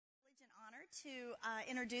to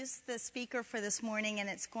introduce the speaker for this morning, and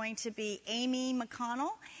it's going to be Amy McConnell.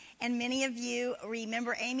 And many of you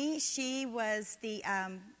remember Amy. She was the,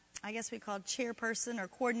 I guess we called chairperson or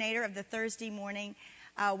coordinator of the Thursday morning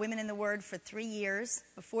Women in the Word for 3 years.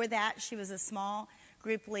 Before that, she was a small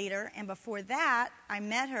group leader. And before that, I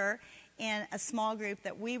met her in a small group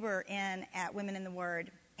that we were in at Women in the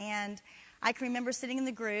Word. And I can remember sitting in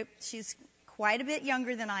the group. She's quite a bit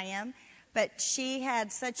younger than I am. But she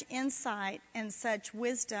had such insight and such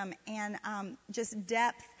wisdom and just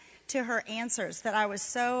depth to her answers that I was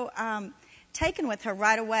so taken with her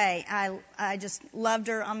right away. I just loved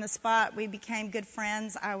her on the spot. We became good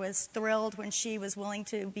friends. I was thrilled when she was willing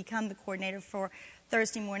to become the coordinator for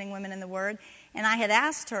Thursday Morning Women in the Word. And I had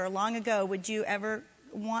asked her long ago, would you ever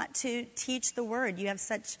want to teach the Word? You have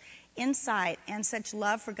such insight and such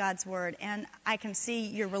love for God's Word, and I can see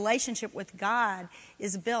your relationship with God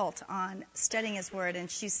is built on studying His Word. And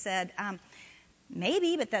she said,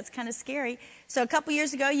 maybe, but that's kind of scary. So a couple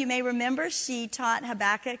years ago, you may remember, she taught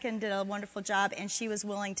Habakkuk and did a wonderful job, and she was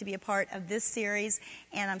willing to be a part of this series,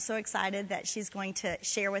 and I'm so excited that she's going to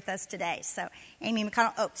share with us today. So Amy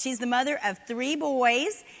McConnell, she's the mother of 3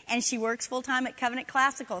 boys, and she works full-time at Covenant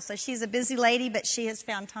Classical, so she's a busy lady, but she has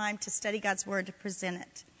found time to study God's Word to present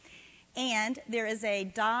it. And there is a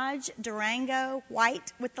Dodge Durango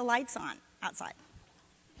white with the lights on outside.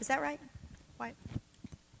 Is that right? White.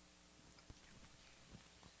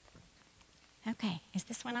 Okay, is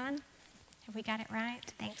this one on? Have we got it right?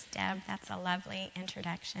 Thanks, Deb. That's a lovely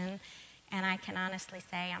introduction. And I can honestly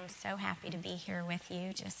say I'm so happy to be here with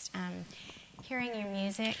you. Just hearing your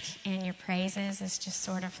music and your praises is just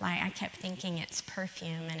sort of like, I kept thinking it's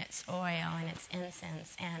perfume and it's oil and it's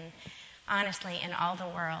incense. And honestly, in all the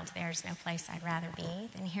world, there's no place I'd rather be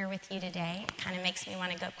than here with you today. It kind of makes me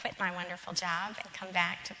want to go quit my wonderful job and come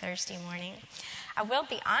back to Thursday morning. I will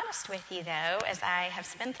be honest with you, though, as I have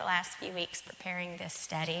spent the last few weeks preparing this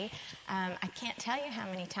study, I can't tell you how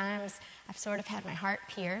many times I've sort of had my heart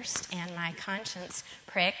pierced and my conscience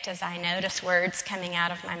pricked as I notice words coming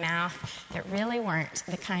out of my mouth that really weren't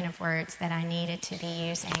the kind of words that I needed to be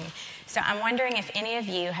using. So I'm wondering if any of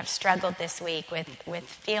you have struggled this week with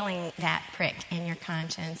feeling that prick in your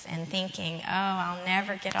conscience and thinking, oh, I'll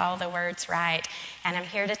never get all the words right. And I'm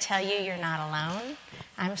here to tell you you're not alone.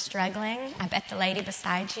 I'm struggling. I bet the lady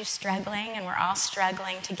beside you is struggling, and we're all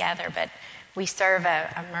struggling together. But we serve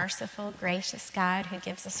a merciful, gracious God who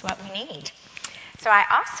gives us what we need. So I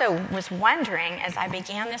also was wondering, as I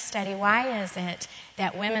began this study, why is it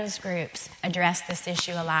that women's groups address this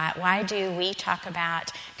issue a lot? Why do we talk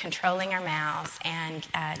about controlling our mouths and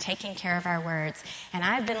taking care of our words? And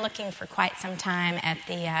I've been looking for quite some time at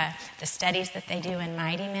the studies that they do in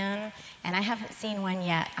Mighty Men, and I haven't seen one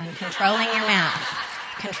yet on controlling your mouth,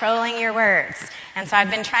 controlling your words. And so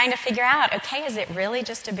I've been trying to figure out, okay, is it really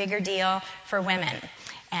just a bigger deal for women?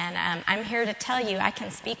 And I'm here to tell you I can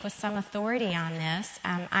speak with some authority on this.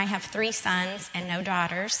 I have 3 sons and no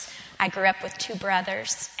daughters. I grew up with 2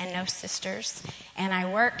 brothers and no sisters. And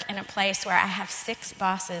I work in a place where I have 6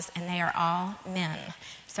 bosses, and they are all men.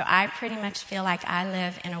 So I pretty much feel like I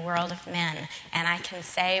live in a world of men. And I can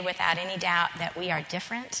say without any doubt that we are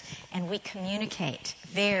different, and we communicate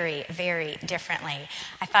very, very differently.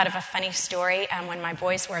 I thought of a funny story when my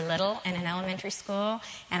boys were little and in elementary school,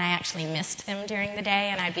 and I actually missed them during the day,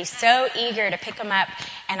 and I'd be so eager to pick them up,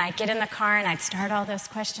 and I'd get in the car and I'd start all those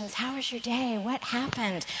questions. How was your day? What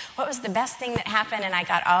happened? What was the best thing that happened? And I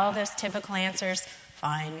got all those typical answers.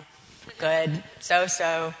 Fine, good,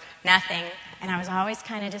 so-so, nothing. And I was always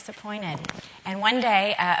kind of disappointed. And one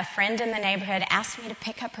day, a friend in the neighborhood asked me to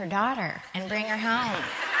pick up her daughter and bring her home.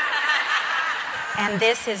 And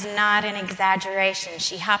this is not an exaggeration.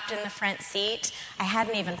 She hopped in the front seat. I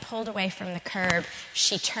hadn't even pulled away from the curb.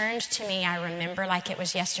 She turned to me, I remember like it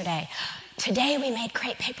was yesterday. Today we made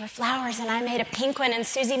crepe paper flowers, and I made a pink one, and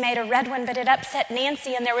Susie made a red one, but it upset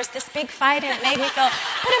Nancy, and there was this big fight, and it made me go...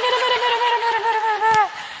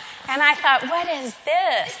 And I thought, what is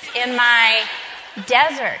this? In my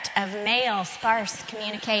desert of male sparse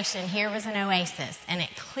communication, here was an oasis, and it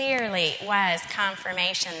clearly was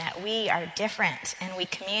confirmation that we are different and we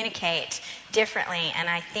communicate differently. And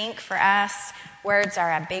I think for us, words are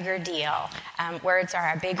a bigger deal. Words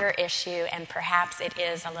are a bigger issue, and perhaps it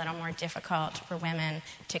is a little more difficult for women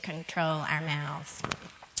to control our mouths.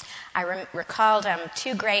 I recalled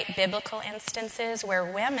two great biblical instances where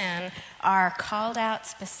women are called out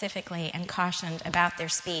specifically and cautioned about their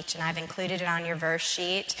speech, and I've included it on your verse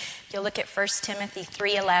sheet. If you look at 1 Timothy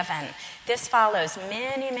 3:11, this follows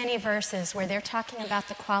many, many verses where they're talking about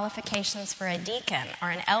the qualifications for a deacon or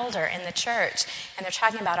an elder in the church, and they're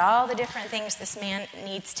talking about all the different things this man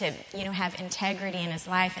needs to, have integrity in his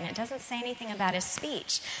life, and it doesn't say anything about his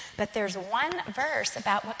speech. But there's one verse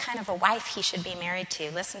about what kind of a wife he should be married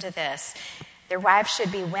to. Listen to this. Their wives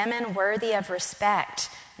should be women worthy of respect,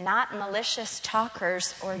 not malicious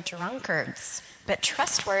talkers or drunkards, but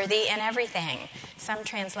trustworthy in everything. Some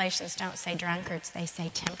translations don't say drunkards, they say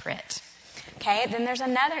temperate. Okay, then there's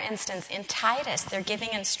another instance in Titus. They're giving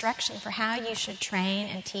instruction for how you should train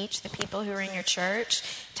and teach the people who are in your church.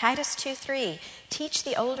 Titus 2:3, teach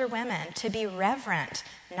the older women to be reverent,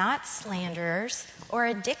 not slanderers or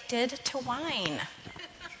addicted to wine.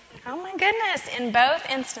 Oh my goodness. In both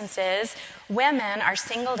instances, women are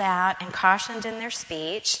singled out and cautioned in their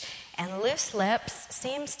speech, and loose lips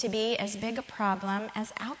seems to be as big a problem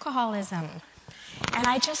as alcoholism. And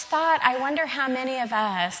I just thought, I wonder how many of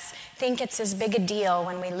us think it's as big a deal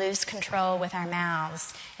when we lose control with our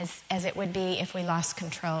mouths as it would be if we lost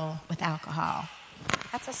control with alcohol.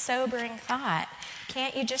 That's a sobering thought.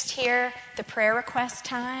 Can't you just hear the prayer request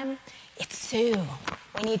time? It's Sue.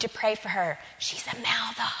 We need to pray for her. She's a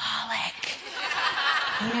mouthaholic.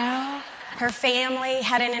 Her family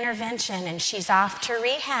had an intervention and she's off to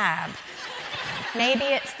rehab. Maybe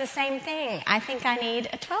it's the same thing. I think I need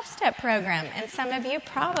a 12-step program, and some of you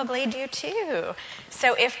probably do too.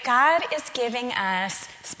 So if God is giving us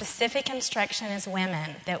specific instruction as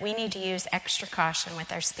women that we need to use extra caution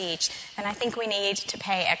with our speech, then I think we need to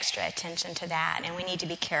pay extra attention to that, and we need to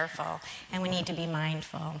be careful, and we need to be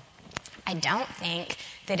mindful. I don't think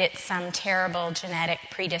that it's some terrible genetic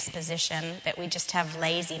predisposition that we just have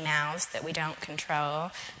lazy mouths that we don't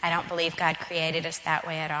control. I don't believe God created us that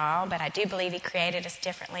way at all, but I do believe He created us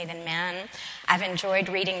differently than men. I've enjoyed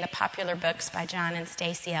reading the popular books by John and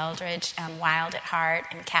Stacey Eldridge, Wild at Heart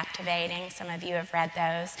and Captivating. Some of you have read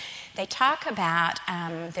those. They talk about,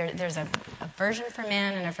 there's a version for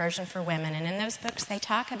men and a version for women, and in those books they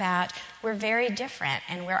talk about we're very different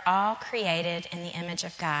and we're all created in the image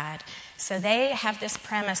of God. So they have this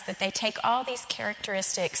premise that they take all these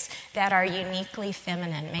characteristics that are uniquely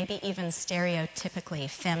feminine, maybe even stereotypically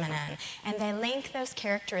feminine, and they link those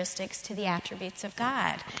characteristics to the attributes of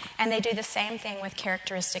God. And they do the same thing with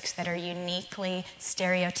characteristics that are uniquely,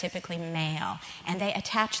 stereotypically male, and they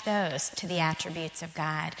attach those to the attributes of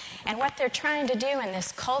God. And what they're trying to do in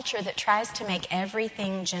this culture that tries to make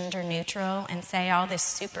everything gender neutral and say all this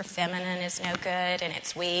super feminine is no good and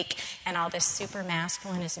it's weak, and all this super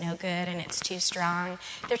masculine is no good and it's too strong.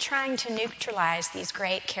 They're trying to neutralize these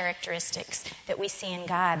great characteristics that we see in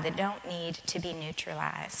God that don't need to be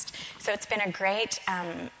neutralized. So it's been a great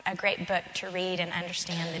book to read and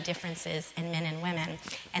understand the differences in men and women.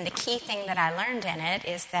 And the key thing that I learned in it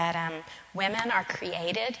is that women are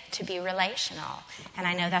created to be relational. And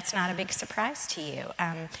I know that's not a big surprise to you.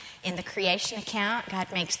 In the creation account,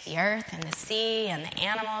 God makes the earth and the sea and the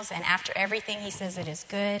animals, and after everything He says it is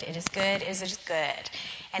good, it is good, it is good.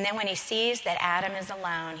 And then when He sees that Adam is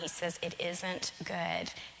alone, He says it isn't good,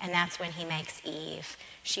 and that's when He makes Eve.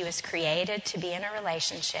 She was created to be in a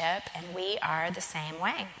relationship, and we are the same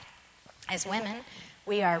way. As women,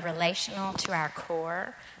 we are relational to our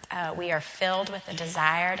core. We are filled with a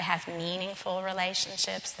desire to have meaningful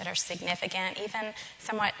relationships that are significant, even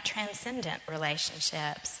somewhat transcendent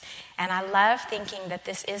relationships. And I love thinking that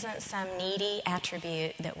this isn't some needy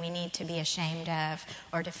attribute that we need to be ashamed of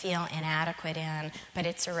or to feel inadequate in, but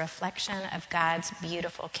it's a reflection of God's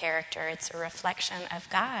beautiful character. It's a reflection of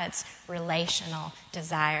God's relational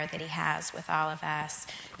desire that He has with all of us,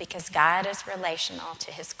 because God is relational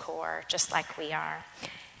to His core, just like we are.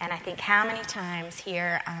 And I think how many times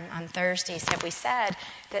here on Thursdays have we said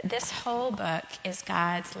that this whole book is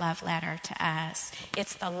God's love letter to us.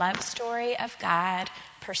 It's the love story of God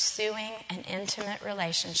pursuing an intimate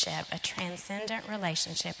relationship, a transcendent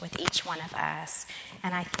relationship with each one of us.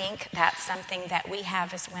 And I think that's something that we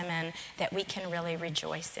have as women that we can really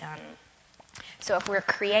rejoice in. So if we're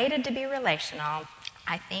created to be relational,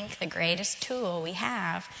 I think the greatest tool we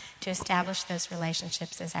have to establish those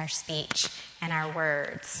relationships is our speech and our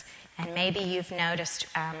words. And maybe you've noticed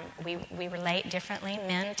we relate differently.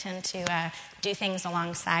 Men tend to do things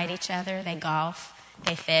alongside each other. They golf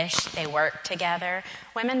they fish, they work together.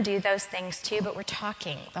 Women do those things too, but we're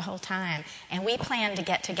talking the whole time. And we plan to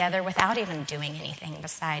get together without even doing anything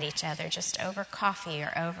beside each other, just over coffee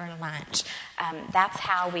or over lunch. That's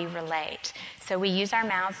how we relate. So we use our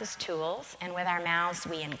mouths as tools, and with our mouths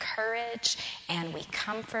we encourage, and we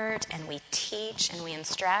comfort, and we teach, and we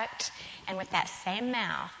instruct. And with that same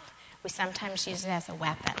mouth, we sometimes use it as a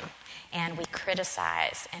weapon, and we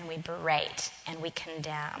criticize, and we berate, and we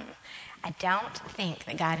condemn. I don't think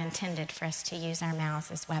that God intended for us to use our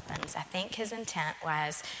mouths as weapons. I think his intent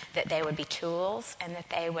was that they would be tools and that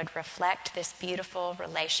they would reflect this beautiful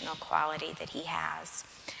relational quality that he has.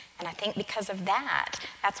 And I think because of that,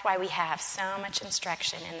 that's why we have so much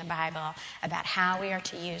instruction in the Bible about how we are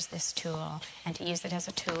to use this tool, and to use it as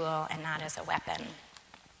a tool and not as a weapon.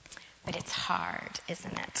 But it's hard,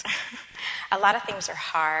 isn't it? A lot of things are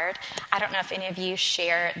hard. I don't know if any of you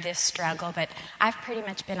share this struggle, but I've pretty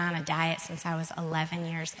much been on a diet since I was 11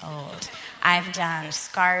 years old. I've done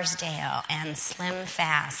Scarsdale and Slim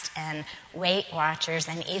Fast and Weight Watchers,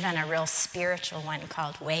 and even a real spiritual one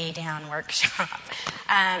called Way Down Workshop.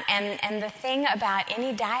 And the thing about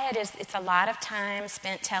any diet is it's a lot of time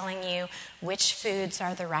spent telling you which foods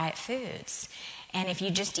are the right foods. And if you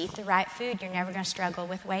just eat the right food, you're never going to struggle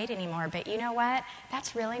with weight anymore. But you know what?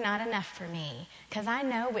 That's really not enough for me, because I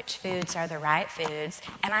know which foods are the right foods,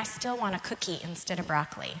 and I still want a cookie instead of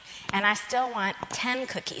broccoli. And I still want 10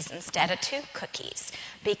 cookies instead of 2 cookies,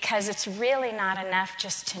 because it's really not enough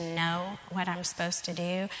just to know what I'm supposed to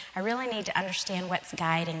do. I really need to understand what's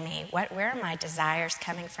guiding me, where are my desires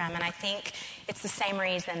coming from. And I think it's the same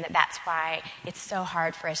reason that's why it's so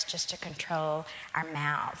hard for us just to control our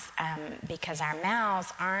mouths, because our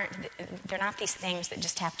mouths they're not these things that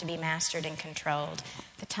just have to be mastered and controlled.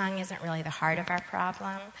 The tongue isn't really the heart of our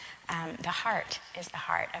problem. The heart is the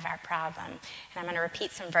heart of our problem. And I'm going to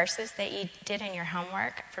repeat some verses that you did in your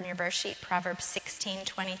homework from your verse sheet. Proverbs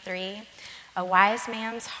 16:23. A wise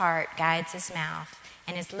man's heart guides his mouth,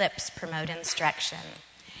 and his lips promote instruction.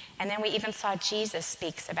 And then we even saw Jesus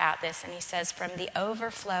speaks about this, and he says, from the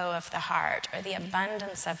overflow of the heart, or the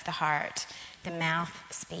abundance of the heart, the mouth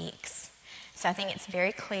speaks. So I think it's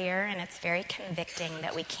very clear and it's very convicting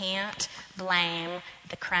that we can't blame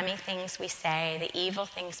the crummy things we say, the evil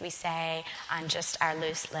things we say, on just our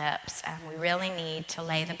loose lips. We really need to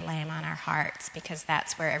lay the blame on our hearts, because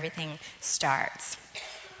that's where everything starts.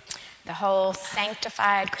 The whole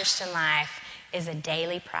sanctified Christian life is a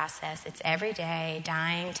daily process. It's every day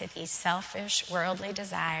dying to these selfish, worldly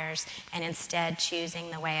desires and instead choosing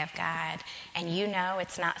the way of God. And you know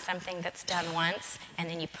it's not something that's done once and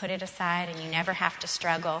then you put it aside and you never have to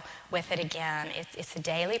struggle with it again. It's a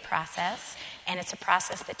daily process, and it's a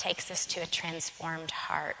process that takes us to a transformed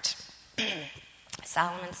heart.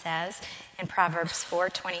 Solomon says in Proverbs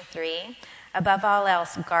 4:23, above all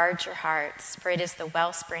else, guard your hearts, for it is the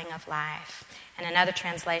wellspring of life. And another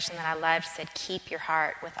translation that I loved said, keep your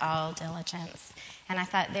heart with all diligence. And I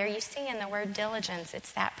thought, there you see in the word diligence,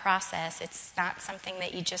 it's that process. It's not something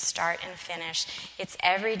that you just start and finish. It's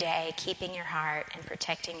every day keeping your heart and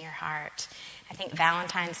protecting your heart. I think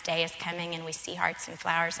Valentine's Day is coming, and we see hearts and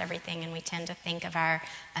flowers, everything, and we tend to think of our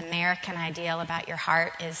American ideal about your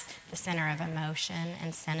heart is the center of emotion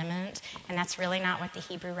and sentiment, and that's really not what the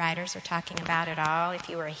Hebrew writers are talking about at all. If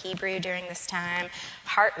you were a Hebrew during this time,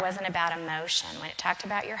 heart wasn't about emotion. When it talked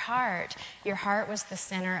about your heart was the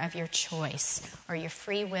center of your choice or your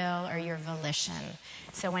free will or your volition.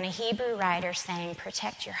 So when a Hebrew writer is saying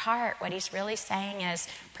protect your heart, what he's really saying is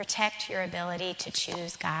protect your ability to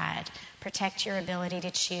choose God. Protect your ability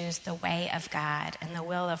to choose the way of God and the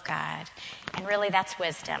will of God. And really that's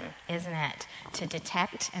wisdom, isn't it? To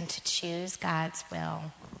detect and to choose God's will.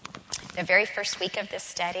 The very first week of this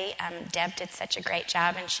study, Deb did such a great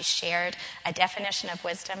job, and she shared a definition of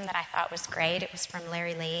wisdom that I thought was great. It was from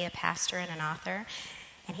Larry Lee, a pastor and an author.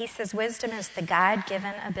 And he says, wisdom is the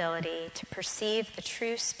God-given ability to perceive the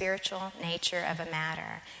true spiritual nature of a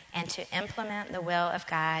matter and to implement the will of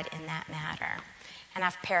God in that matter. And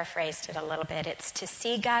I've paraphrased it a little bit. It's to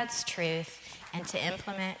see God's truth and to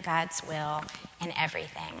implement God's will in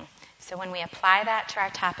everything. So when we apply that to our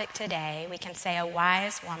topic today, we can say a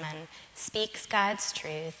wise woman speaks God's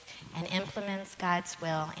truth and implements God's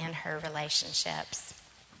will in her relationships.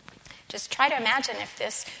 Just try to imagine if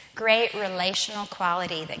this great relational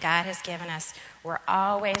quality that God has given us were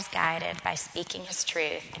always guided by speaking his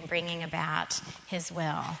truth and bringing about his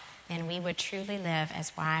will, then we would truly live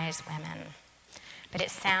as wise women. But it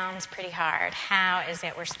sounds pretty hard. How is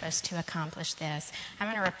it we're supposed to accomplish this? I'm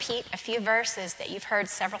going to repeat a few verses that you've heard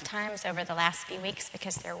several times over the last few weeks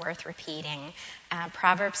because they're worth repeating.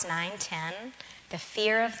 Proverbs 9:10 The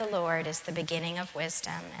fear of the Lord is the beginning of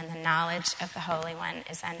wisdom, and the knowledge of the Holy One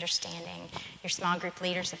is understanding. Your small group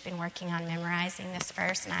leaders have been working on memorizing this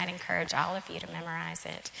verse, and I'd encourage all of you to memorize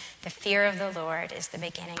it. The fear of the Lord is the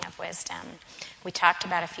beginning of wisdom. We talked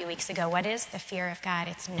about a few weeks ago, what is the fear of God?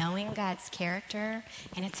 It's knowing God's character,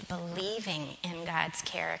 and it's believing in God's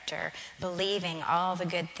character, believing all the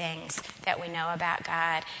good things that we know about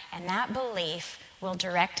God. And that belief will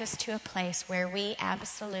direct us to a place where we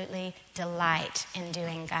absolutely delight in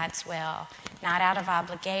doing God's will. Not out of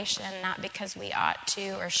obligation, not because we ought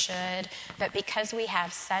to or should, but because we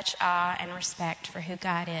have such awe and respect for who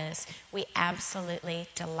God is. We absolutely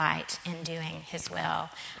delight in doing His will.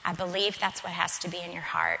 I believe that's what has to be in your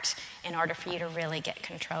heart in order for you to really get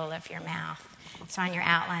control of your mouth. So on your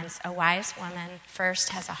outlines, a wise woman first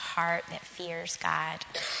has a heart that fears God.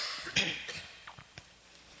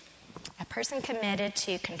 A person committed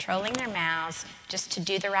to controlling their mouths just to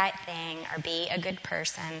do the right thing or be a good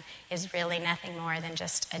person is really nothing more than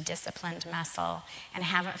just a disciplined muscle. And I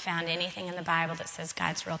haven't found anything in the Bible that says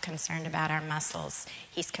God's real concerned about our muscles.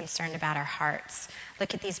 He's concerned about our hearts.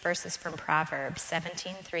 Look at these verses from Proverbs.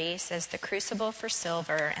 17:3 says, "The crucible for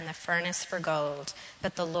silver and the furnace for gold,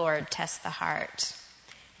 but the Lord tests the heart."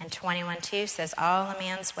 And 21:2 says, "All a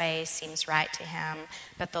man's ways seems right to him,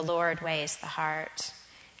 but the Lord weighs the heart."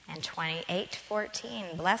 And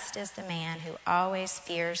 28:14, "Blessed is the man who always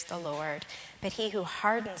fears the Lord, but he who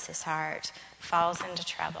hardens his heart falls into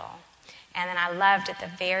trouble." And then I loved at the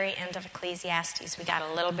very end of Ecclesiastes, we got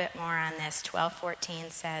a little bit more on this.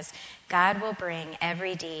 12:14 says, "God will bring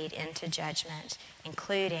every deed into judgment,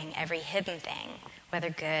 including every hidden thing, whether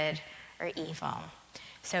good or evil."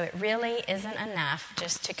 So it really isn't enough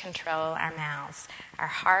just to control our mouths. Our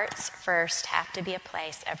hearts first have to be a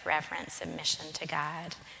place of reverent submission to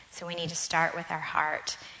God. So we need to start with our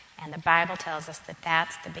heart. And the Bible tells us that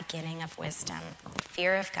that's the beginning of wisdom, the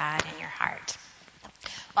fear of God in your heart.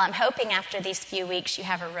 Well, I'm hoping after these few weeks you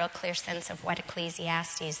have a real clear sense of what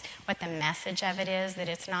Ecclesiastes, what the message of it is, that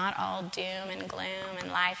it's not all doom and gloom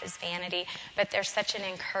and life is vanity, but there's such an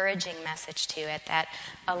encouraging message to it that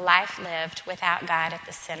a life lived without God at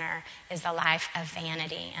the center is a life of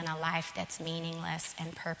vanity and a life that's meaningless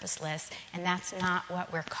and purposeless, and that's not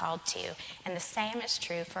what we're called to. And the same is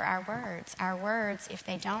true for our words. Our words, if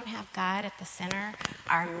they don't have God at the center,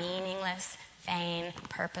 are meaningless, vain,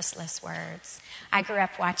 purposeless words. I grew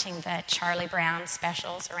up watching the Charlie Brown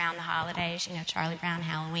specials around the holidays, Charlie Brown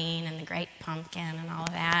Halloween and the Great Pumpkin and all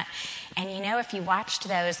of that. And if you watched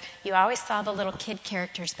those, you always saw the little kid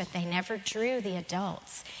characters, but they never drew the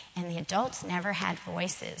adults. And the adults never had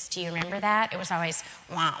voices. Do you remember that? It was always,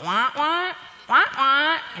 wah, wah, wah, wah,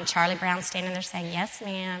 wah. And Charlie Brown standing there saying, yes,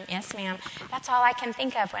 ma'am, yes, ma'am. That's all I can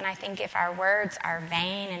think of when I think if our words are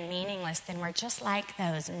vain and meaningless, then we're just like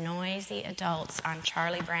those noisy adults on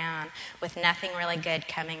Charlie Brown with nothing really good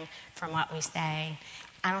coming from what we say.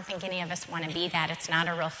 I don't think any of us want to be that. It's not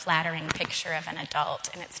a real flattering picture of an adult,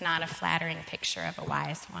 and it's not a flattering picture of a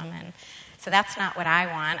wise woman. So that's not what I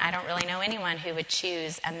want. I don't really know anyone who would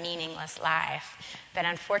choose a meaningless life. But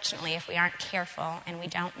unfortunately, if we aren't careful and we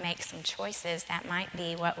don't make some choices, that might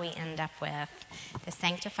be what we end up with. The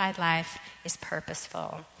sanctified life is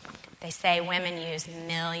purposeful. They say women use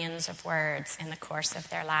millions of words in the course of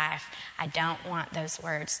their life. I don't want those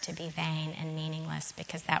words to be vain and meaningless,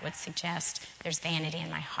 because that would suggest there's vanity in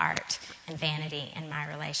my heart and vanity in my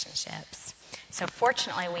relationships. So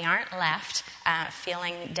fortunately, we aren't left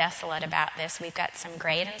feeling desolate about this. We've got some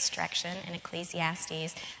great instruction in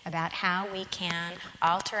Ecclesiastes about how we can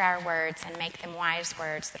alter our words and make them wise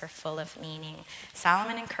words that are full of meaning.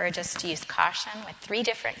 Solomon encourages us to use caution with 3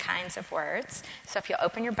 different kinds of words. So if you'll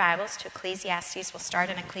open your Bibles to Ecclesiastes, we'll start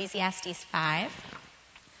in Ecclesiastes 5.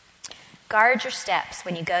 Guard your steps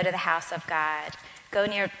when you go to the house of God. Go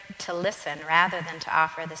near to listen rather than to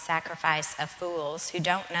offer the sacrifice of fools who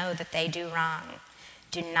don't know that they do wrong.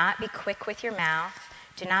 Do not be quick with your mouth.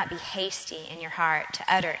 Do not be hasty in your heart to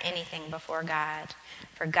utter anything before God.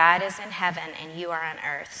 For God is in heaven and you are on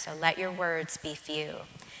earth, so let your words be few.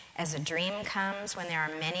 As a dream comes when there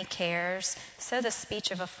are many cares, so the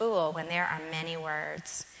speech of a fool when there are many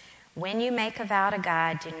words. When you make a vow to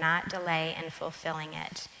God, do not delay in fulfilling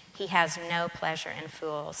it. He has no pleasure in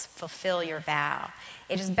fools. Fulfill your vow.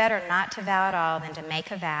 It is better not to vow at all than to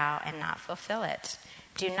make a vow and not fulfill it.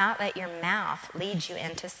 Do not let your mouth lead you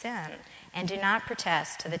into sin, and do not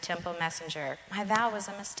protest to the temple messenger, my vow was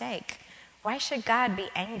a mistake. Why should God be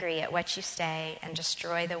angry at what you say and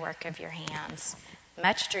destroy the work of your hands?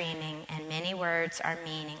 Much dreaming and many words are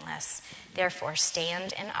meaningless. Therefore,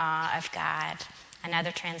 stand in awe of God.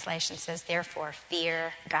 Another translation says, therefore,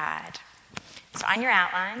 fear God. So on your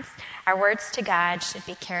outlines, our words to God should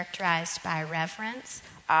be characterized by reverence,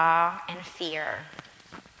 awe, and fear.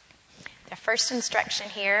 The first instruction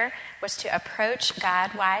here was to approach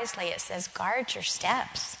God wisely. It says, guard your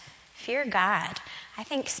steps. Fear God. I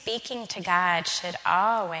think speaking to God should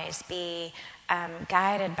always be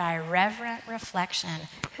guided by reverent reflection.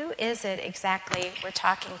 Who is it exactly we're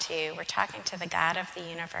talking to? We're talking to the God of the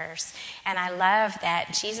universe. And I love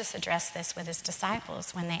that Jesus addressed this with his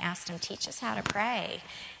disciples when they asked him, teach us how to pray.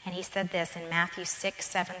 And he said this in Matthew 6,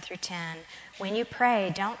 7 through 10. When you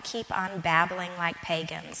pray, don't keep on babbling like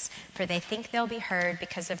pagans, for they think they'll be heard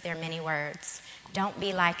because of their many words. Don't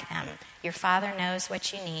be like them. Your Father knows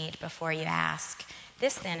what you need before you ask.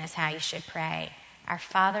 This then is how you should pray. Our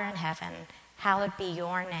Father in heaven, hallowed be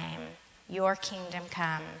your name. Your kingdom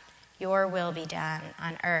come. Your will be done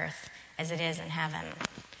on earth as it is in heaven.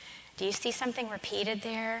 Do you see something repeated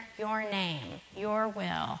there? Your name, your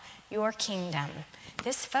will, your kingdom.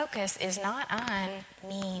 This focus is not on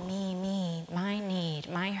me, my need,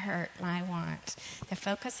 my hurt, my want. The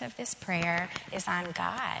focus of this prayer is on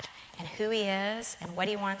God and who he is and what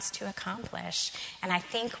he wants to accomplish. And I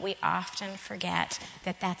think we often forget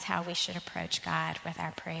that that's how we should approach God with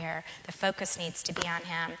our prayer. The focus needs to be on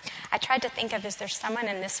him. I tried to think of, is there someone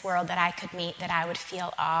in this world that I could meet that I would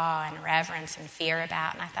feel awe and reverence and fear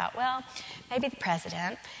about? And I thought, well, maybe the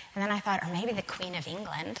president. And then I thought, or maybe the Queen of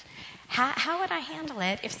England. How would I handle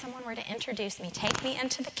it if someone were to introduce me, take me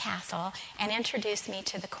into the castle and introduce me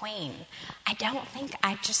to the Queen? I don't think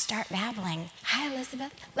I'd just start babbling. Hi,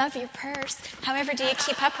 Elizabeth. Love your purse. However, do you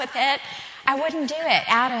keep up with it? I wouldn't do it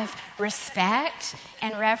out of respect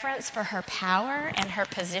and reverence for her power and her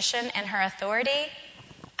position and her authority.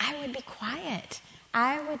 I would be quiet.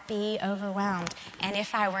 I would be overwhelmed. And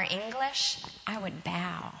if I were English, I would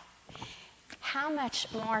bow. How much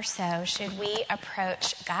more so should we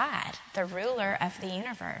approach God, the ruler of the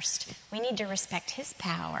universe? We need to respect his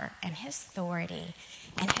power and his authority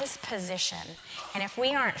and his position. And if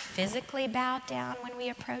we aren't physically bowed down when we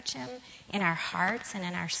approach him, in our hearts and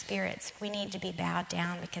in our spirits, we need to be bowed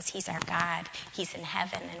down because he's our God. He's in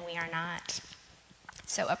heaven and we are not.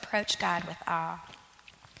 So approach God with awe.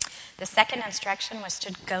 The second instruction was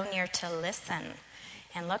to go near to listen.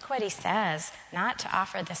 And look what he says, not to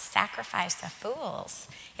offer the sacrifice of fools.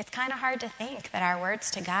 It's kind of hard to think that our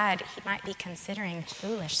words to God, he might be considering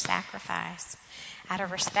foolish sacrifice. Out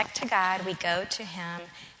of respect to God, we go to him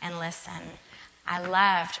and listen. I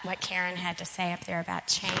loved what Karen had to say up there about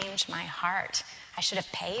change my heart. I should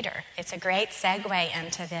have paid her. It's a great segue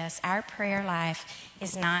into this. Our prayer life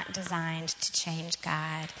is not designed to change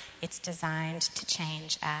God. It's designed to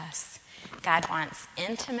change us. God wants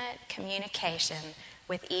intimate communication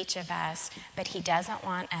with each of us, but he doesn't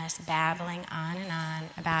want us babbling on and on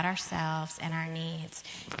about ourselves and our needs.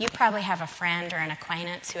 You probably have a friend or an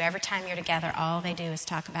acquaintance who every time you're together, all they do is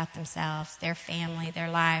talk about themselves, their family, their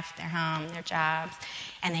life, their home, their jobs,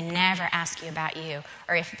 and they never ask you about you.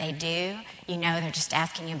 Or if they do, you know they're just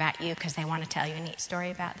asking you about you because they want to tell you a neat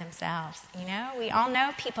story about themselves. You know, we all know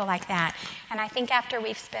people like that. And I think after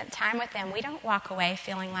we've spent time with them, we don't walk away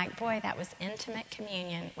feeling like, boy, that was intimate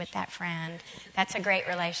communion with that friend. That's a great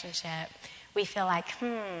relationship. We feel like,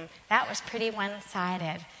 that was pretty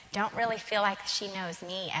one-sided. Don't really feel like she knows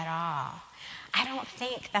me at all. I don't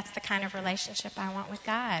think that's the kind of relationship I want with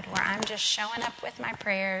God, where I'm just showing up with my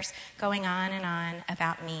prayers, going on and on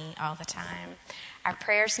about me all the time. Our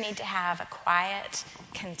prayers need to have a quiet,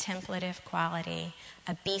 contemplative quality,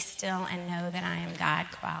 a be still and know that I am God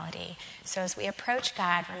quality. So as we approach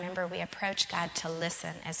God, remember we approach God to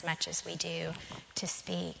listen as much as we do to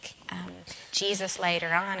speak. Jesus later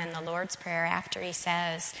on in the Lord's Prayer, after he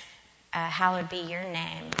says, hallowed be your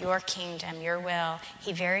name, your kingdom, your will,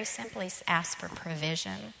 he very simply asks for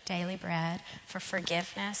provision, daily bread, for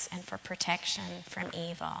forgiveness, and for protection from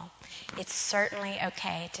evil. It's certainly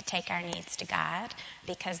okay to take our needs to God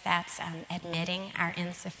because that's admitting our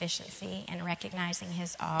insufficiency and recognizing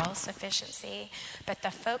his all-sufficiency. But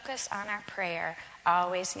the focus on our prayer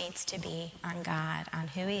always needs to be on God, on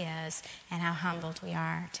who he is, and how humbled we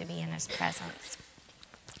are to be in his presence.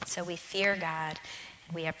 So we fear God.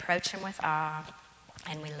 We approach him with awe,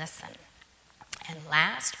 and we listen. And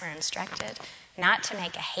last, we're instructed not to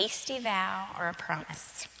make a hasty vow or a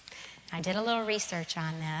promise. I did a little research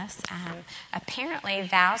on this. Apparently,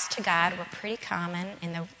 vows to God were pretty common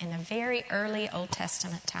in the very early Old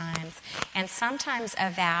Testament times. And sometimes a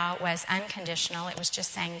vow was unconditional. It was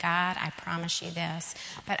just saying, God, I promise you this.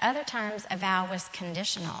 But other times, a vow was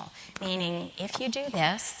conditional, meaning if you do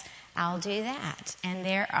this, I'll do that. And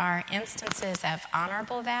there are instances of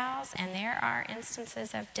honorable vows, and there are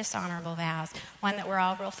instances of dishonorable vows. One that we're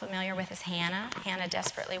all real familiar with is Hannah. Hannah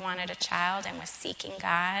desperately wanted a child and was seeking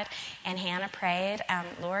God. And Hannah prayed,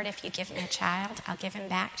 Lord, if you give me a child, I'll give him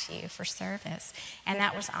back to you for service. And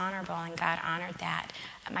that was honorable, and God honored that.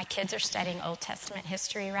 My kids are studying Old Testament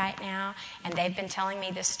history right now, and they've been telling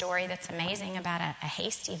me this story that's amazing about a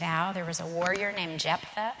hasty vow. There was a warrior named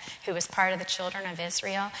Jephthah who was part of the children of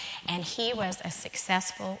Israel, and he was a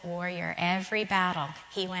successful warrior. Every battle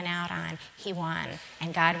he went out on, he won,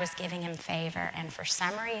 and God was giving him favor. And for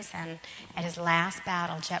some reason, at his last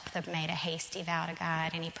battle, Jephthah made a hasty vow to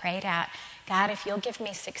God, and he prayed out, God, if you'll give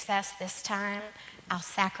me success this time, I'll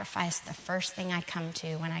sacrifice the first thing I come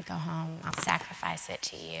to when I go home. I'll sacrifice it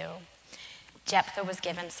to you. Jephthah was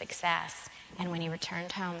given success, and when he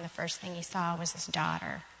returned home, the first thing he saw was his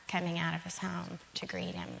daughter coming out of his home to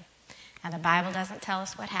greet him. Now, the Bible doesn't tell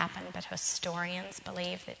us what happened, but historians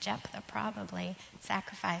believe that Jephthah probably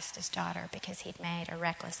sacrificed his daughter because he'd made a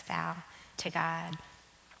reckless vow to God.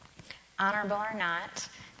 Honorable or not,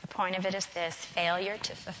 the point of it is this: failure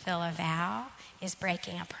to fulfill a vow is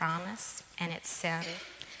breaking a promise, and it's sin.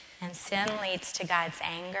 And sin leads to God's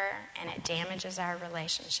anger, and it damages our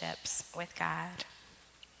relationships with God.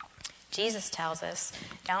 Jesus tells us,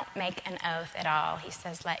 don't make an oath at all. He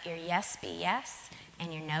says, let your yes be yes,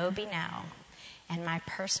 and your no be no. And my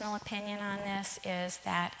personal opinion on this is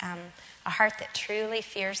that a heart that truly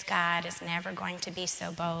fears God is never going to be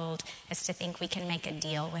so bold as to think we can make a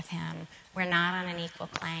deal with him. We're not on an equal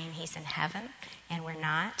plane. He's in heaven, and we're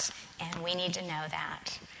not, and we need to know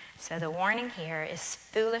that. So the warning here is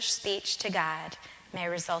foolish speech to God may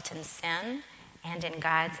result in sin and in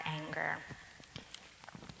God's anger.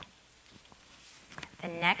 The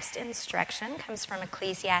next instruction comes from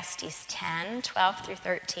Ecclesiastes 10, 12 through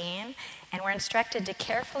 13, and we're instructed to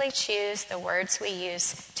carefully choose the words we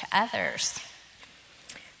use to others.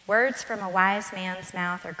 Words from a wise man's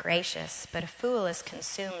mouth are gracious, but a fool is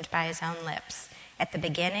consumed by his own lips. At the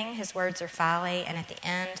beginning, his words are folly, and at the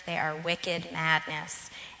end, they are wicked madness.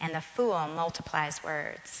 And the fool multiplies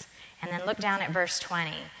words. And then look down at verse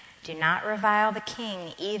 20. Do not revile the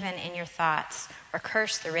king even in your thoughts, or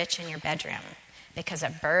curse the rich in your bedroom, because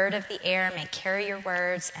a bird of the air may carry your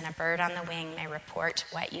words, and a bird on the wing may report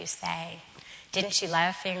what you say. Didn't you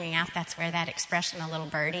love figuring out that's where that expression, a little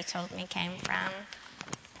birdie told me, came from?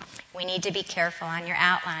 We need to be careful on your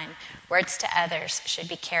outline. Words to others should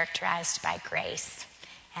be characterized by grace.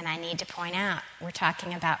 And I need to point out, we're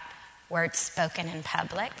talking about words spoken in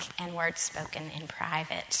public and words spoken in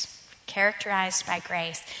private. Characterized by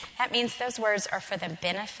grace. That means those words are for the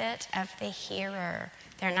benefit of the hearer.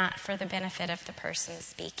 They're not for the benefit of the person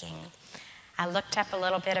speaking. I looked up a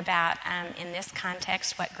little bit about, in this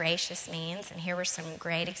context, what gracious means, and here were some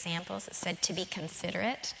great examples. It said to be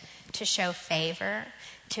considerate, to show favor,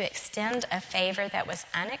 to extend a favor that was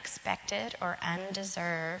unexpected or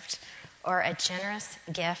undeserved, or a generous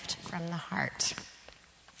gift from the heart.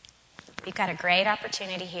 We've got a great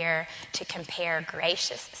opportunity here to compare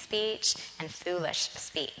gracious speech and foolish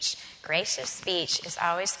speech. Gracious speech is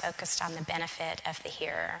always focused on the benefit of the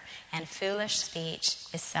hearer, and foolish speech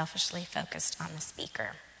is selfishly focused on the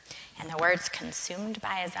speaker. And the words consumed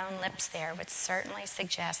by his own lips there would certainly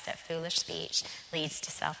suggest that foolish speech leads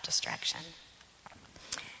to self-destruction.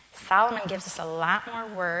 Solomon gives us a lot more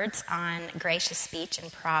words on gracious speech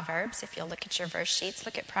in Proverbs. If you'll look at your verse sheets,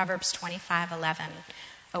 look at Proverbs 25:11.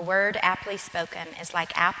 A word aptly spoken is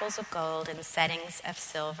like apples of gold in settings of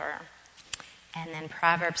silver. And then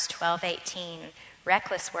Proverbs 12:18,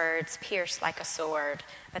 reckless words pierce like a sword,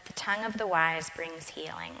 but the tongue of the wise brings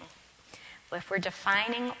healing. Well, if we're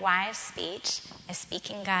defining wise speech as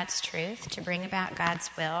speaking God's truth to bring about God's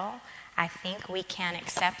will, I think we can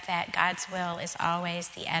accept that God's will is always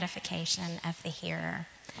the edification of the hearer.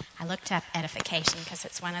 I looked up edification because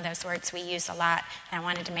it's one of those words we use a lot, and I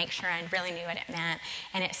wanted to make sure I really knew what it meant.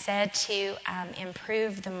 And it said to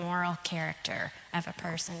improve the moral character of a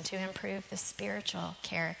person, to improve the spiritual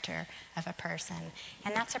character of a person.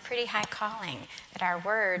 And that's a pretty high calling, that our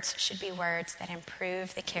words should be words that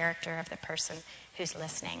improve the character of the person who's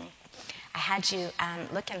listening. I had you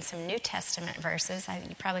look in some New Testament verses.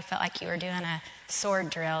 You probably felt like you were doing a sword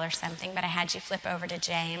drill or something, but I had you flip over to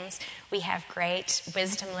James. We have great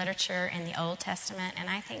wisdom literature in the Old Testament, and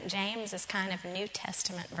I think James is kind of a New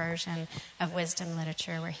Testament version of wisdom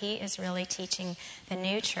literature, where he is really teaching the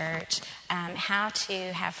new church how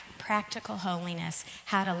to have practical holiness,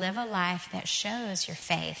 how to live a life that shows your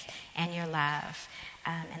faith and your love.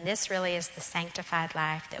 And this really is the sanctified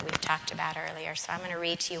life that we've talked about earlier. So I'm going to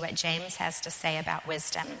read to you what James has to say about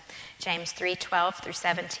wisdom. James 3:12 through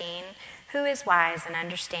 17. Who is wise and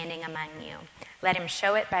understanding among you? Let him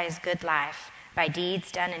show it by his good life, by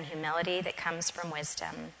deeds done in humility that comes from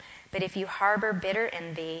wisdom. But if you harbor bitter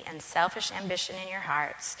envy and selfish ambition in your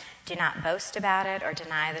hearts, do not boast about it or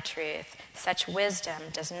deny the truth. Such wisdom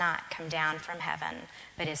does not come down from heaven,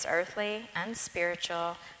 but is earthly,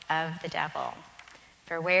 unspiritual, of the devil.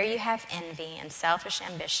 For where you have envy and selfish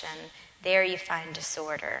ambition, there you find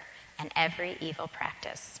disorder and every evil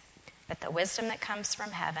practice. But the wisdom that comes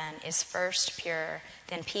from heaven is first pure,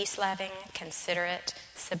 then peace-loving, considerate,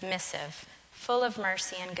 submissive, full of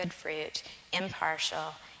mercy and good fruit,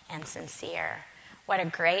 impartial, and sincere. What a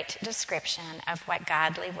great description of what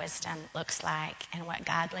godly wisdom looks like and what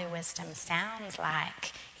godly wisdom sounds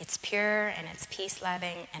like. It's pure and it's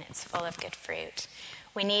peace-loving and it's full of good fruit.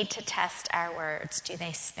 We need to test our words. Do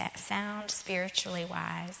they sound spiritually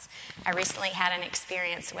wise? I recently had an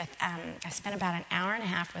experience with, I spent about an hour and a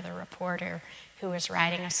half with a reporter who was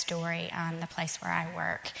writing a story on the place where I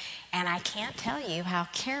work. And I can't tell you how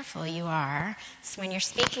careful you are when you're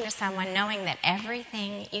speaking to someone knowing that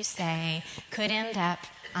everything you say could end up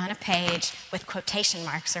on a page with quotation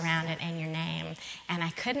marks around it and your name. And I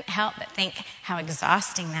couldn't help but think how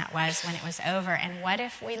exhausting that was when it was over. And what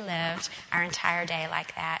if we lived our entire day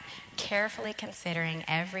like that, carefully considering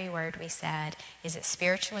every word we said? Is it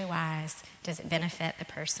spiritually wise? Does it benefit the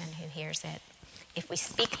person who hears it? If we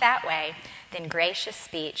speak that way, then gracious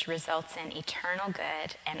speech results in eternal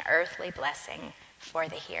good and earthly blessing for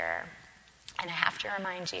the hearer. And I have to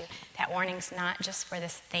remind you, that warning's not just for the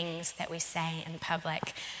things that we say in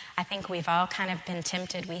public. I think we've all kind of been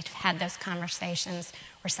tempted. We've had those conversations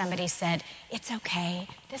where somebody said, it's okay,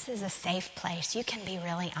 this is a safe place. You can be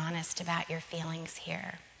really honest about your feelings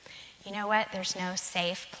here. You know what? There's no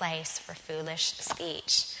safe place for foolish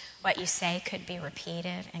speech. What you say could be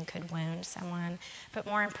repeated and could wound someone. But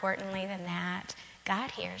more importantly than that,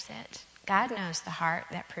 God hears it. God knows the heart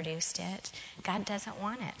that produced it. God doesn't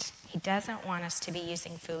want it. He doesn't want us to be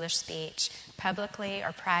using foolish speech publicly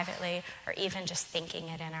or privately or even just thinking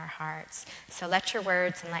it in our hearts. So let your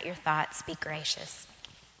words and let your thoughts be gracious.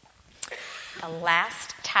 The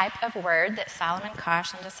last type of word that Solomon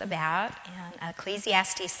cautioned us about in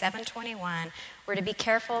Ecclesiastes 7:21, we're to be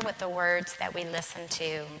careful with the words that we listen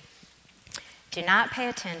to. Do not pay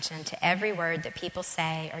attention to every word that people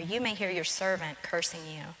say, or you may hear your servant cursing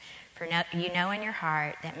you. For you know in your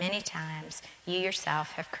heart that many times you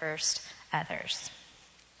yourself have cursed others.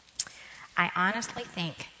 I honestly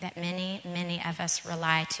think that many of us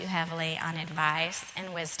rely too heavily on advice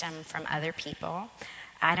and wisdom from other people.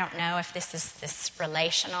 I don't know if this is this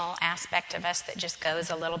relational aspect of us that just goes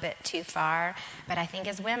a little bit too far, but I think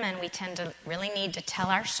as women we tend to really need to tell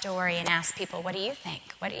our story and ask people, what do you think?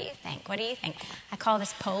 What do you think? What do you think? I call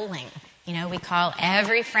this polling. You know, we call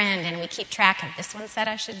every friend and we keep track of this one said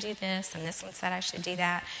I should do this and this one said I should do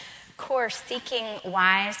that. Of course, seeking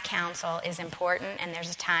wise counsel is important and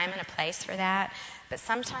there's a time and a place for that. But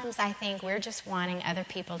sometimes I think we're just wanting other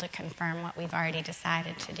people to confirm what we've already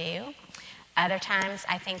decided to do. Other times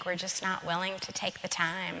I think we're just not willing to take the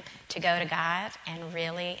time to go to God and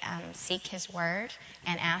really seek His Word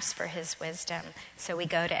and ask for His wisdom. So we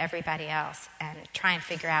go to everybody else and try and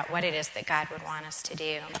figure out what it is that God would want us to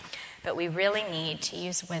do. But we really need to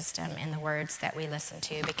use wisdom in the words that we listen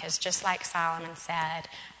to, because just like Solomon said,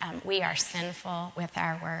 we are sinful with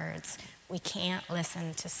our words. We can't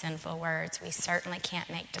listen to sinful words. We certainly can't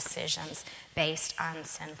make decisions based on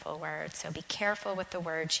sinful words. So be careful with the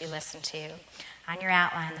words you listen to. On your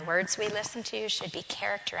outline, the words we listen to should be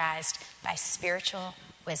characterized by spiritual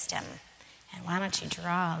wisdom. And why don't you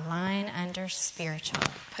draw a line under spiritual?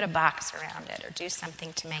 Put a box around it or do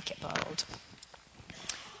something to make it bold.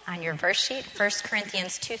 On your verse sheet, 1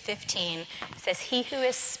 Corinthians 2:15 says, "He who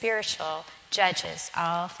is spiritual judges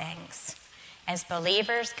all things." As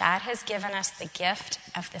believers, God has given us the gift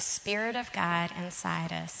of the Spirit of God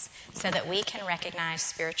inside us so that we can recognize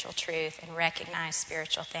spiritual truth and recognize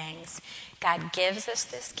spiritual things. God gives us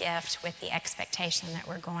this gift with the expectation that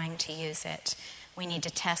we're going to use it. We need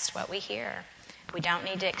to test what we hear. We don't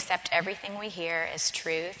need to accept everything we hear as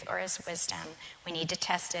truth or as wisdom. We need to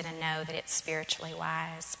test it and know that it's spiritually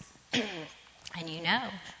wise. And you know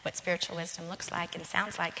what spiritual wisdom looks like and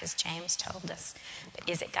sounds like because James told us. But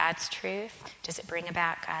is it God's truth? Does it bring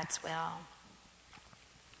about God's will?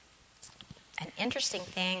 an interesting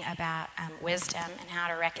thing about wisdom and how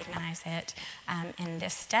to recognize it. In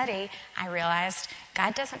this study, I realized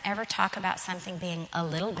God doesn't ever talk about something being a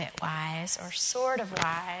little bit wise or sort of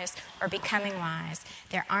wise or becoming wise.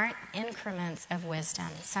 There aren't increments of wisdom.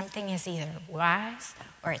 Something is either wise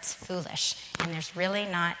or it's foolish, and there's really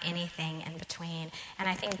not anything in between. And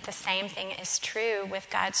I think the same thing is true with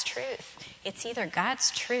God's truth. It's either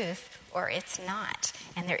God's truth or it's not.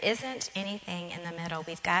 And there isn't anything in the middle.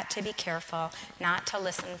 We've got to be careful not to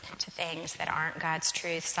listen to things that aren't God's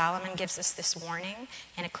truth. Solomon gives us this warning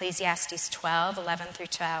in Ecclesiastes 12:11 through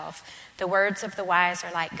 12. The words of the wise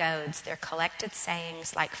are like goads, their collected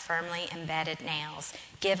sayings like firmly embedded nails,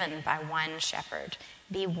 given by one shepherd.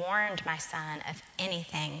 Be warned, my son, of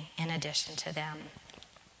anything in addition to them.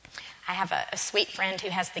 I have a sweet friend who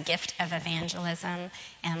has the gift of evangelism,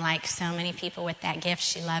 and like so many people with that gift,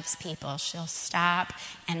 she loves people. She'll stop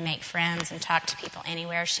and make friends and talk to people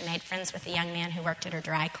anywhere. She made friends with a young man who worked at her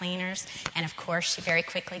dry cleaners, and of course, she very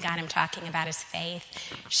quickly got him talking about his faith.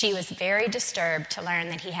 She was very disturbed to learn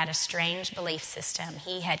that he had a strange belief system.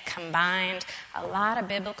 He had combined a lot of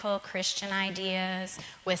biblical Christian ideas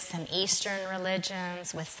with some Eastern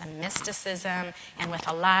religions, with some mysticism, and with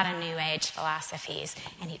a lot of New Age philosophies,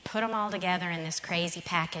 and he put them all together in this crazy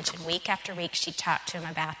package, and week after week she'd talk to him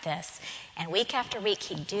about this. And week after week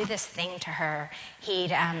he'd do this thing to her. He'd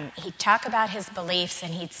talk about his beliefs,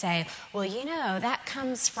 and he'd say, well, you know, that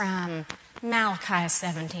comes from Malachi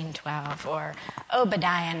 17:12 or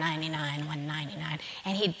Obadiah 99:199.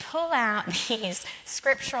 And he'd pull out these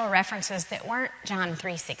scriptural references that weren't John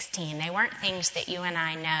 3:16. They weren't things that you and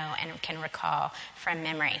I know and can recall from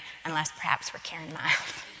memory, unless perhaps we're Karen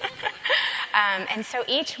Miles. And so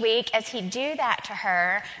each week, as he'd do that to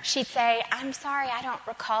her, she'd say, I'm sorry, I don't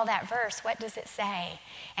recall that verse. What does it say?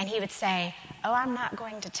 And he would say, oh, I'm not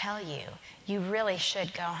going to tell you. You really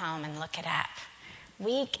should go home and look it up.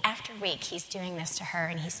 Week after week, he's doing this to her,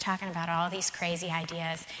 and he's talking about all these crazy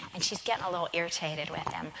ideas, and she's getting a little irritated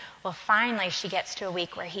with him. Well, finally, she gets to a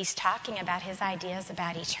week where he's talking about his ideas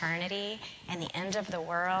about eternity and the end of the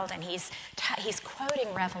world, and he's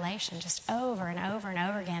quoting Revelation just over and over and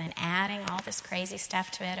over again and adding all this crazy stuff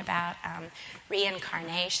to it about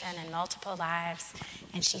reincarnation and multiple lives.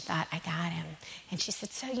 And she thought, I got him. And she said,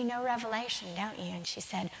 so you know Revelation, don't you? And she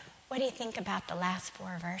said, what do you think about the last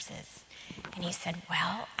 4 verses? And he said,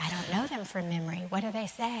 well, I don't know them from memory. What do they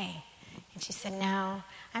say? And she said, no,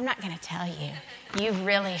 I'm not going to tell you. You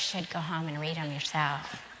really should go home and read them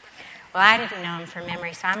yourself. Well, I didn't know them from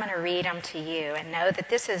memory, so I'm going to read them to you and know that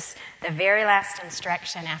this is the very last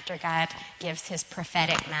instruction after God gives his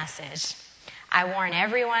prophetic message. I warn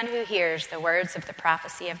everyone who hears the words of the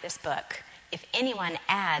prophecy of this book. If anyone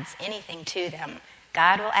adds anything to them,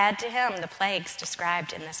 God will add to him the plagues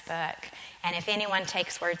described in this book. And if anyone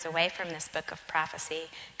takes words away from this book of prophecy,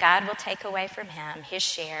 God will take away from him his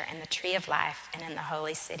share in the tree of life and in the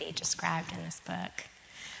holy city described in this book.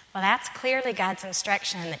 Well, that's clearly God's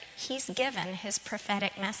instruction that he's given his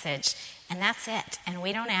prophetic message, and that's it. And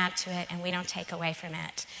we don't add to it, and we don't take away from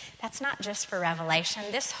it. That's not just for Revelation.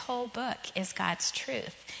 This whole book is God's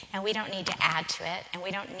truth, and we don't need to add to it, and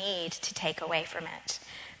we don't need to take away from it.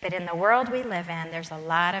 But in the world we live in, there's a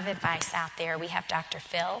lot of advice out there. We have Dr.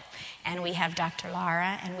 Phil, and we have Dr.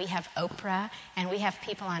 Laura, and we have Oprah, and we have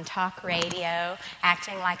people on talk radio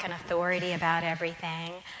acting like an authority about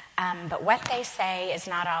everything. But what they say is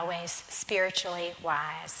not always spiritually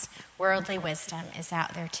wise. Worldly wisdom is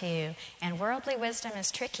out there too. And worldly wisdom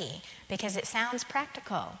is tricky because it sounds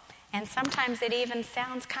practical. And sometimes it even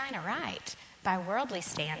sounds kind of right by worldly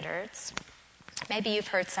standards. Maybe you've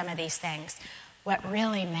heard some of these things. What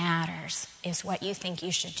really matters is what you think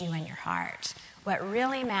you should do in your heart. What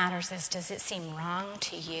really matters is, does it seem wrong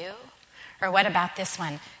to you? Or what about this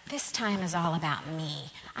one? This time is all about me.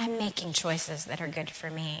 I'm making choices that are good for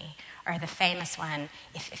me. Or the famous one,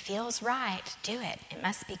 if it feels right, do it. It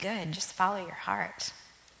must be good. Just follow your heart.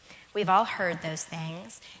 We've all heard those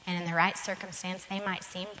things, and in the right circumstance, they might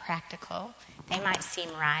seem practical. They might seem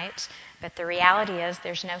right, but the reality is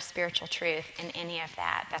there's no spiritual truth in any of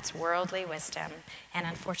that. That's worldly wisdom, and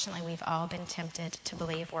unfortunately, we've all been tempted to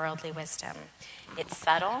believe worldly wisdom. It's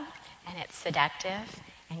subtle, and it's seductive,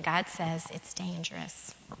 and God says it's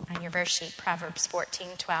dangerous. On your verse sheet, Proverbs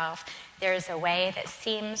 14:12, there is a way that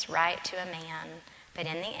seems right to a man, but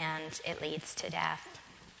in the end, it leads to death.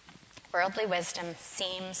 Worldly wisdom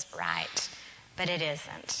seems right, but it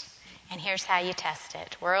isn't. And here's how you test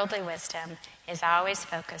it. Worldly wisdom is always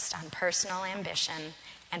focused on personal ambition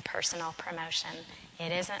and personal promotion.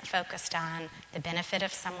 It isn't focused on the benefit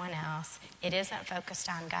of someone else. It isn't focused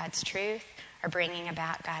on God's truth or bringing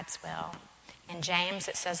about God's will. In James,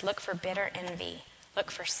 it says, look for bitter envy. Look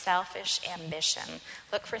for selfish ambition.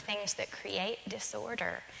 Look for things that create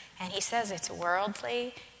disorder. And he says it's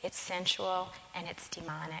worldly, it's sensual, and it's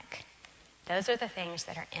demonic. Those are the things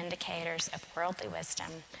that are indicators of worldly wisdom,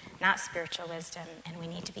 not spiritual wisdom, and we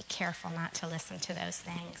need to be careful not to listen to those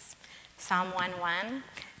things. Psalm 1:1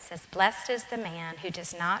 says, blessed is the man who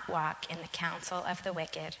does not walk in the counsel of the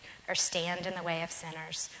wicked, or stand in the way of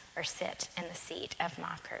sinners, or sit in the seat of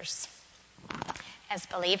mockers. As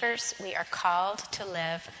believers, we are called to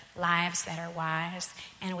live lives that are wise,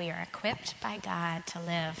 and we are equipped by God to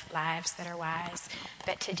live lives that are wise.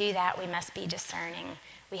 But to do that, we must be discerning.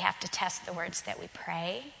 We have to test the words that we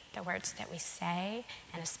pray, the words that we say,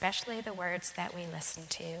 and especially the words that we listen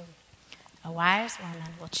to. A wise woman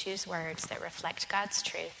will choose words that reflect God's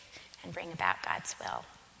truth and bring about God's will.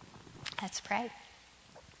 Let's pray.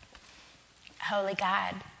 Holy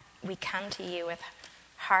God, we come to you with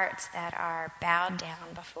hearts that are bowed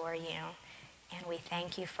down before you, and we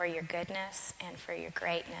thank you for your goodness and for your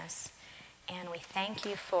greatness, and we thank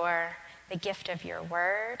you for the gift of your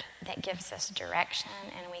word that gives us direction,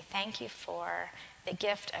 and we thank you for the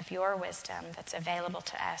gift of your wisdom that's available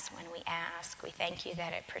to us when we ask. We thank you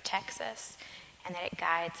that it protects us and that it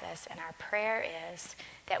guides us, and our prayer is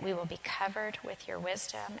that we will be covered with your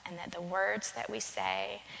wisdom and that the words that we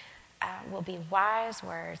say will be wise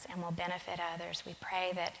words and will benefit others. We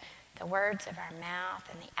pray that the words of our mouth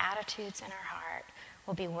and the attitudes in our heart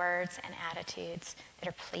will be words and attitudes that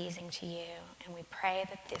are pleasing to you. And we pray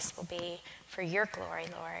that this will be for your glory,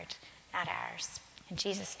 Lord, not ours. In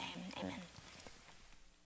Jesus' name, amen.